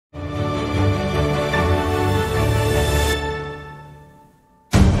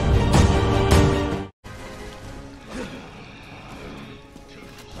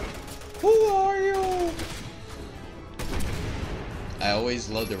always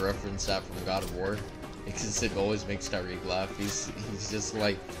love to reference that from God of War because it always makes Tyreek laugh. He's just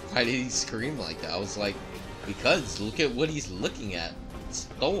like, why did he scream like that? I was like, because look at what he's looking at. It's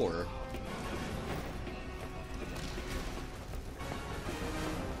Thor.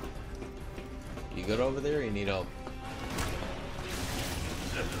 You good over there or you need help?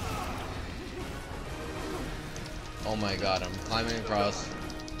 Oh my god, I'm climbing across.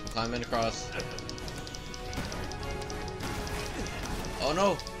 I'm climbing across. Oh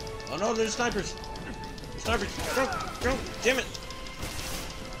no! Oh no, there's snipers! Snipers! Go! Damn it!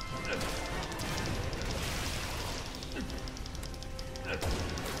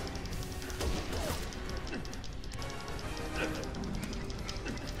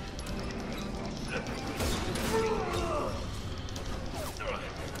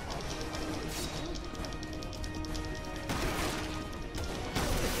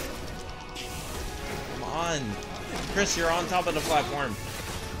 Come on! Chris, you're on top of the platform.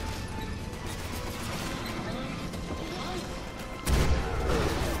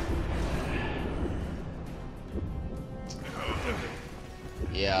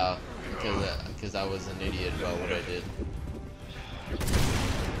 Yeah, because I was an idiot about what I did.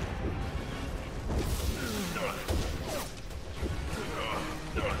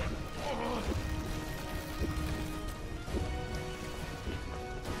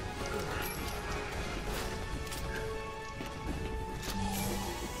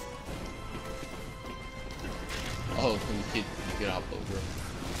 Oh, you can hop over.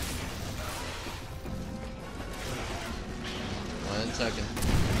 1 second.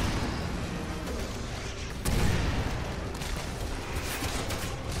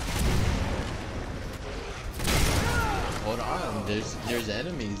 Hold on, there's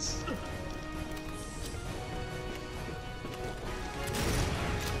enemies.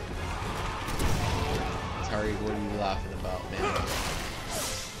 Tari, what are you laughing about, man?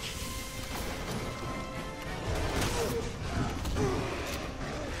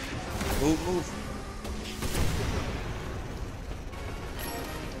 Move.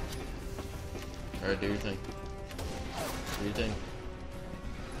 Alright, do your thing. Do your thing.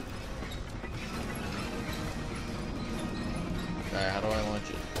 Alright, how do I launch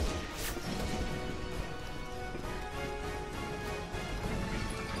it?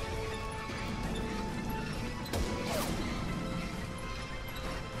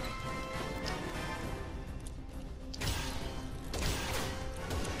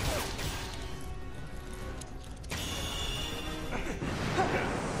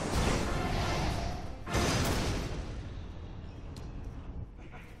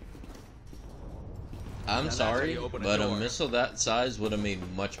 I'm sorry, but a missile that size would have made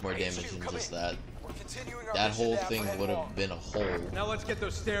much more damage than just that. That whole thing would have been a hole. Now let's get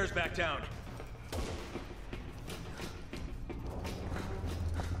those stairs back down.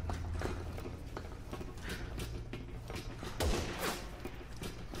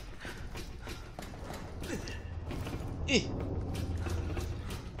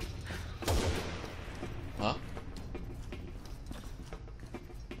 Huh?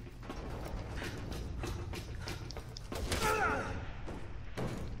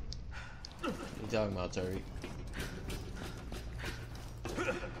 What are you talking about, Tariq?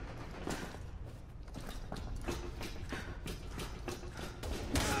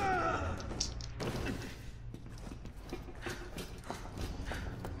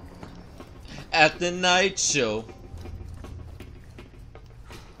 At the night show.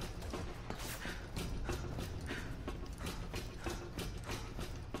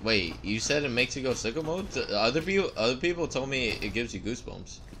 Wait, you said it makes you go sicko mode? Other people told me it gives you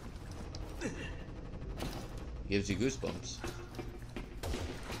goosebumps. Gives you goosebumps.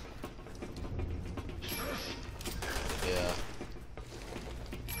 Yeah.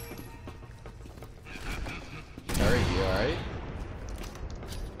 Alright, you alright?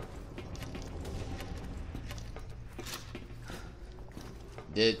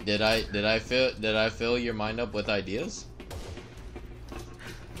 Did I fill your mind up with ideas?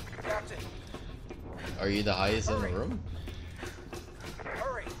 Captain. Are you the highest in the room?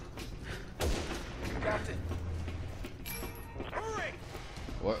 Hurry. Captain. Hurry.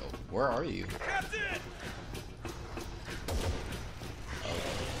 Where are you? Captain. Oh,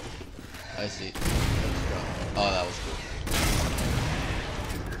 I see. Oh, that was cool.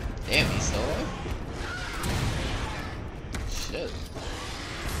 Damn, he's still alive? Shit.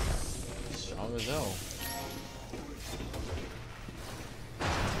 Strong as hell.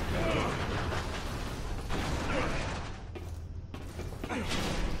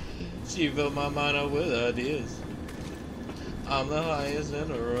 She filled my mind up with ideas. I'm the highest in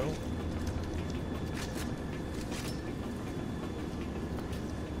the room.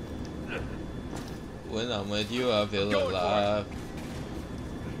 When I'm with you, I feel Going for it. alive.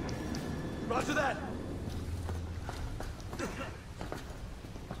 Roger that.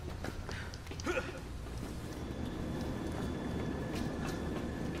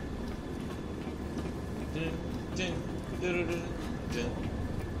 Dun, dun, dun, dun, dun.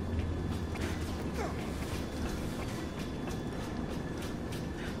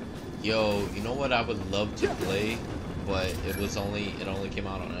 Yo, you know what I would love to play, but it only came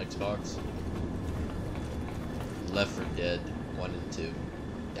out on Xbox? Left 4 Dead 1 and 2.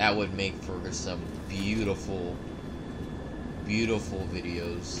 That would make for some beautiful, beautiful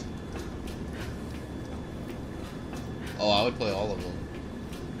videos. Oh, I would play all of them.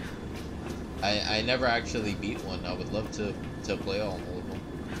 I never actually beat one. I would love to play all of them.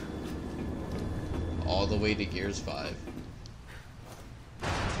 All the way to Gears 5.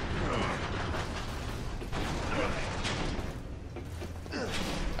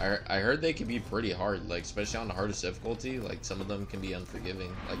 I heard they can be pretty hard, like especially on the hardest difficulty. Like some of them can be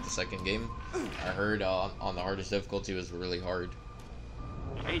unforgiving. Like the second game, I heard on the hardest difficulty was really hard.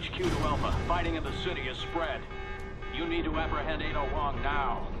 HQ to Alpha. Fighting in the city is spread. You need to apprehend Ada Wong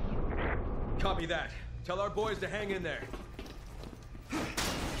now. Copy that. Tell our boys to hang in there.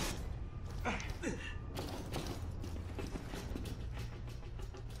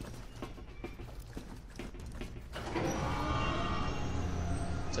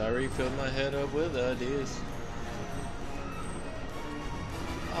 Sorry, filled my head up with ideas.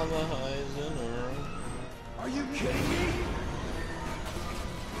 I'm the highest in the room. Are you kidding me?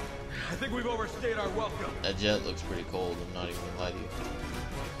 I think we've overstayed our welcome. That jet looks pretty cold, I'm not even gonna lie to you.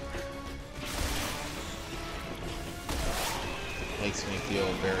 Makes me feel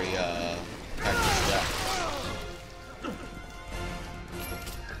very, Cactus Jack.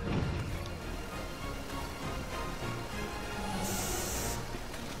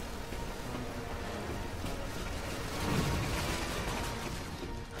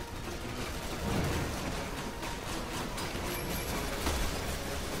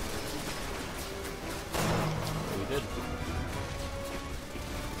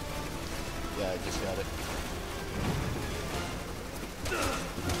 Yeah, I just got it.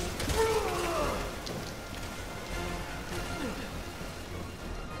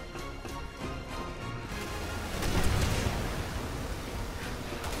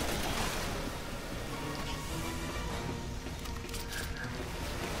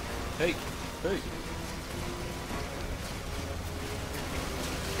 Hey, hey.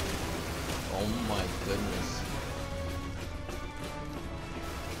 Oh my goodness.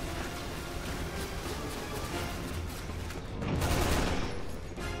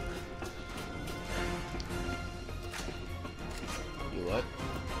 You what?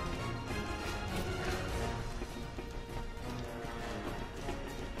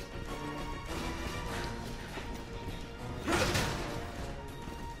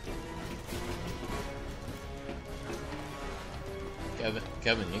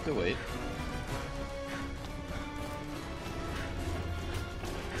 Kevin, you could wait.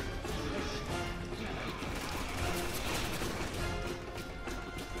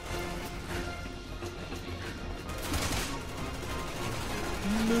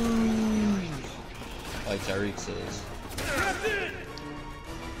 No. Like Tariq says.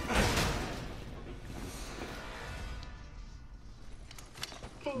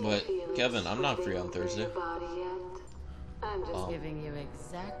 But Kevin, I'm not free on Thursday. I'm just giving you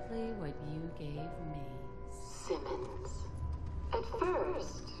exactly what you gave me, Simmons. At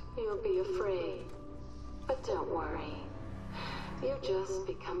first, you'll be afraid. But don't worry. You're just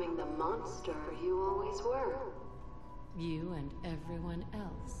becoming the monster you always were. You and everyone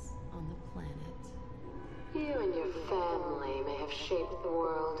else on the planet. You and your family may have shaped the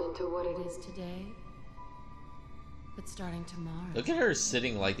world into what it is today. But starting tomorrow... Look at her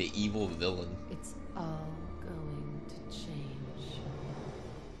sitting like the evil villain. It's all going to change.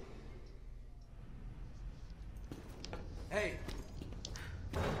 Hey.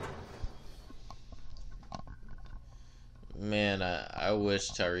 Man, I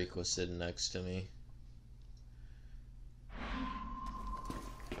wish Tariq was sitting next to me.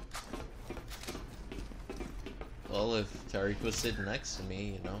 Well, if Tariq was sitting next to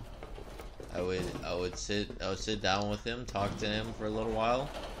me, you know, I would sit down with him, talk to him for a little while,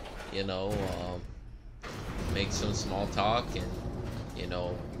 you know, make some small talk, and you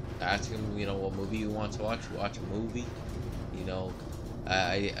know, ask him, you know, what movie you want to watch a movie, you know.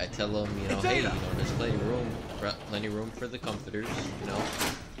 I tell him, you know, hey, you know, there's plenty of room for the comforters, you know,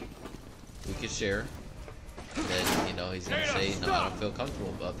 we could share. Then, you know, he's gonna say, no, I don't feel comfortable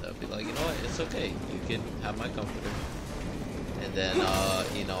about that. I'll be like, you know what, it's okay, you can have my comforter. And And then,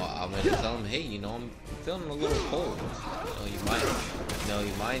 you know, I'm gonna tell him, hey, you know, I'm feeling a little cold. You know,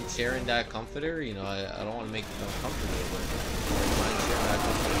 you mind sharing that comforter? You know, I don't want to make you uncomfortable, but you mind sharing that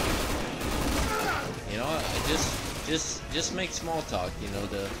comforter? You know, just make small talk. You know,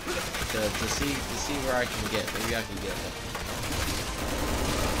 to see where I can get. Maybe I can get that.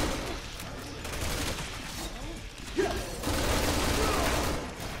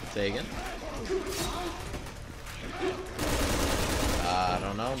 Say again? I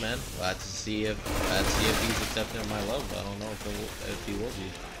don't know, man. We'll have to see if he's accepting of my love. I don't know if he will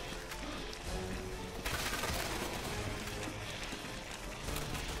be.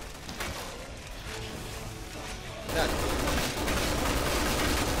 Yeah.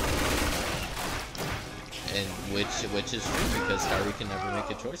 And which is true, because Harry can never make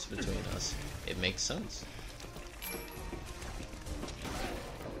a choice between us. It makes sense.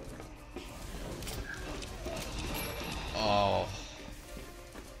 Oh.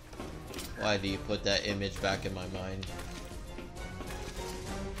 Why do you put that image back in my mind?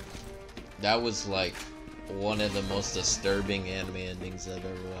 That was like one of the most disturbing anime endings I've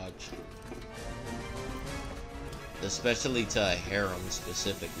ever watched. Especially to a harem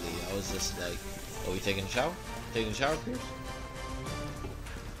specifically. I was just like, are we taking a shower? Taking a shower, Pierce?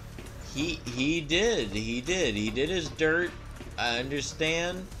 He did his dirt. I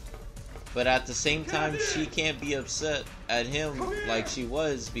understand. But at the same time, she can't be upset at him like she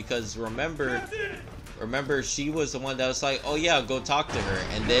was, because remember, she was the one that was like, oh yeah, go talk to her,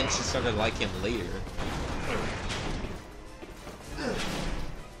 and then she started liking him later.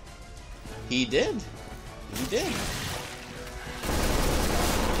 He did.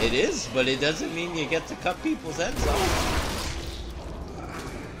 It is, but it doesn't mean you get to cut people's heads off.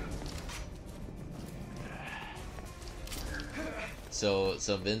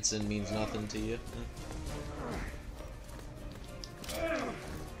 So Vincent means nothing to you?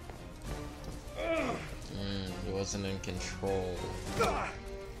 He wasn't in control. A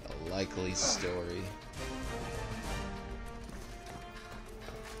likely story.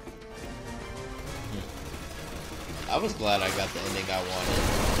 I was glad I got the ending I wanted.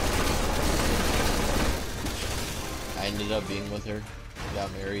 I ended up being with her.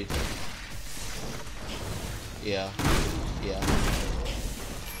 Got married. Yeah.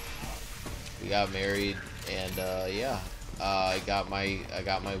 We got married, and yeah, I got my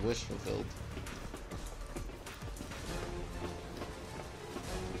wish fulfilled.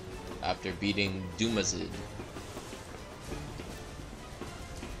 After beating Dumazid.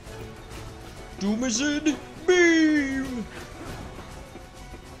 Dumazid beam.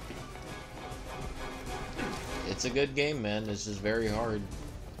 It's a good game, man. It's just very hard.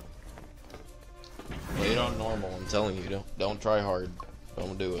 Play it on normal. I'm telling you, don't try hard.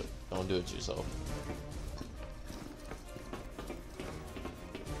 Don't do it. Don't do it yourself.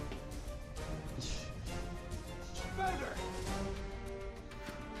 Bender!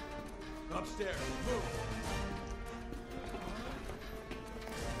 Upstairs. Move.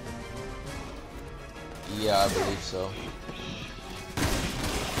 Yeah, I believe so.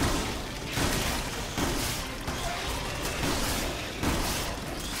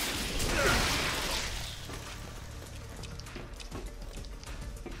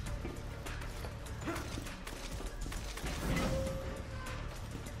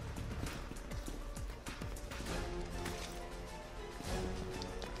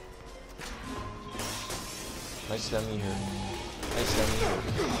 Nice dummy here. Nice dummy here.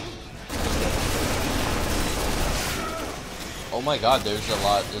 Oh my god, there's a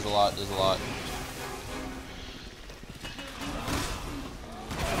lot.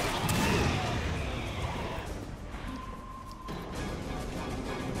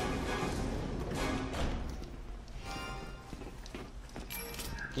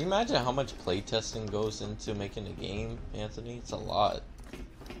 Can you imagine how much playtesting goes into making a game, Anthony? It's a lot.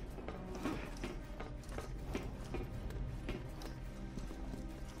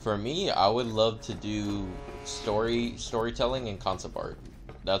 For me, I would love to do storytelling and concept art.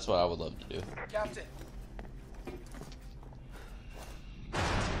 That's what I would love to do. Captain.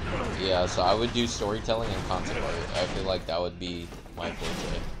 Yeah, so I would do storytelling and concept art. I feel like that would be my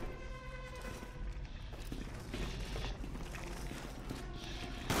forte.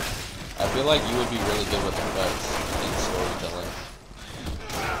 I feel like you would be really good with effects in storytelling.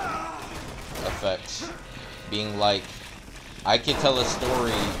 Effects. Being like, I could tell a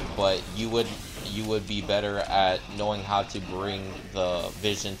story, but you would be better at knowing how to bring the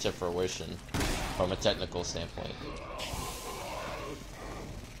vision to fruition from a technical standpoint.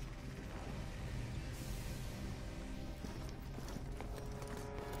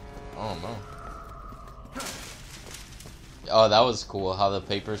 I don't know. Oh, that was cool. How the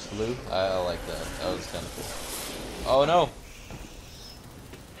papers flew. I like that. That was kind of cool. Oh no.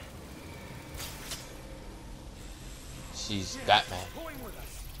 She's Batman.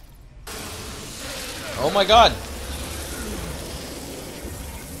 Oh my god.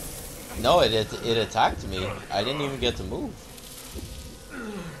 No, it attacked me. I didn't even get to move.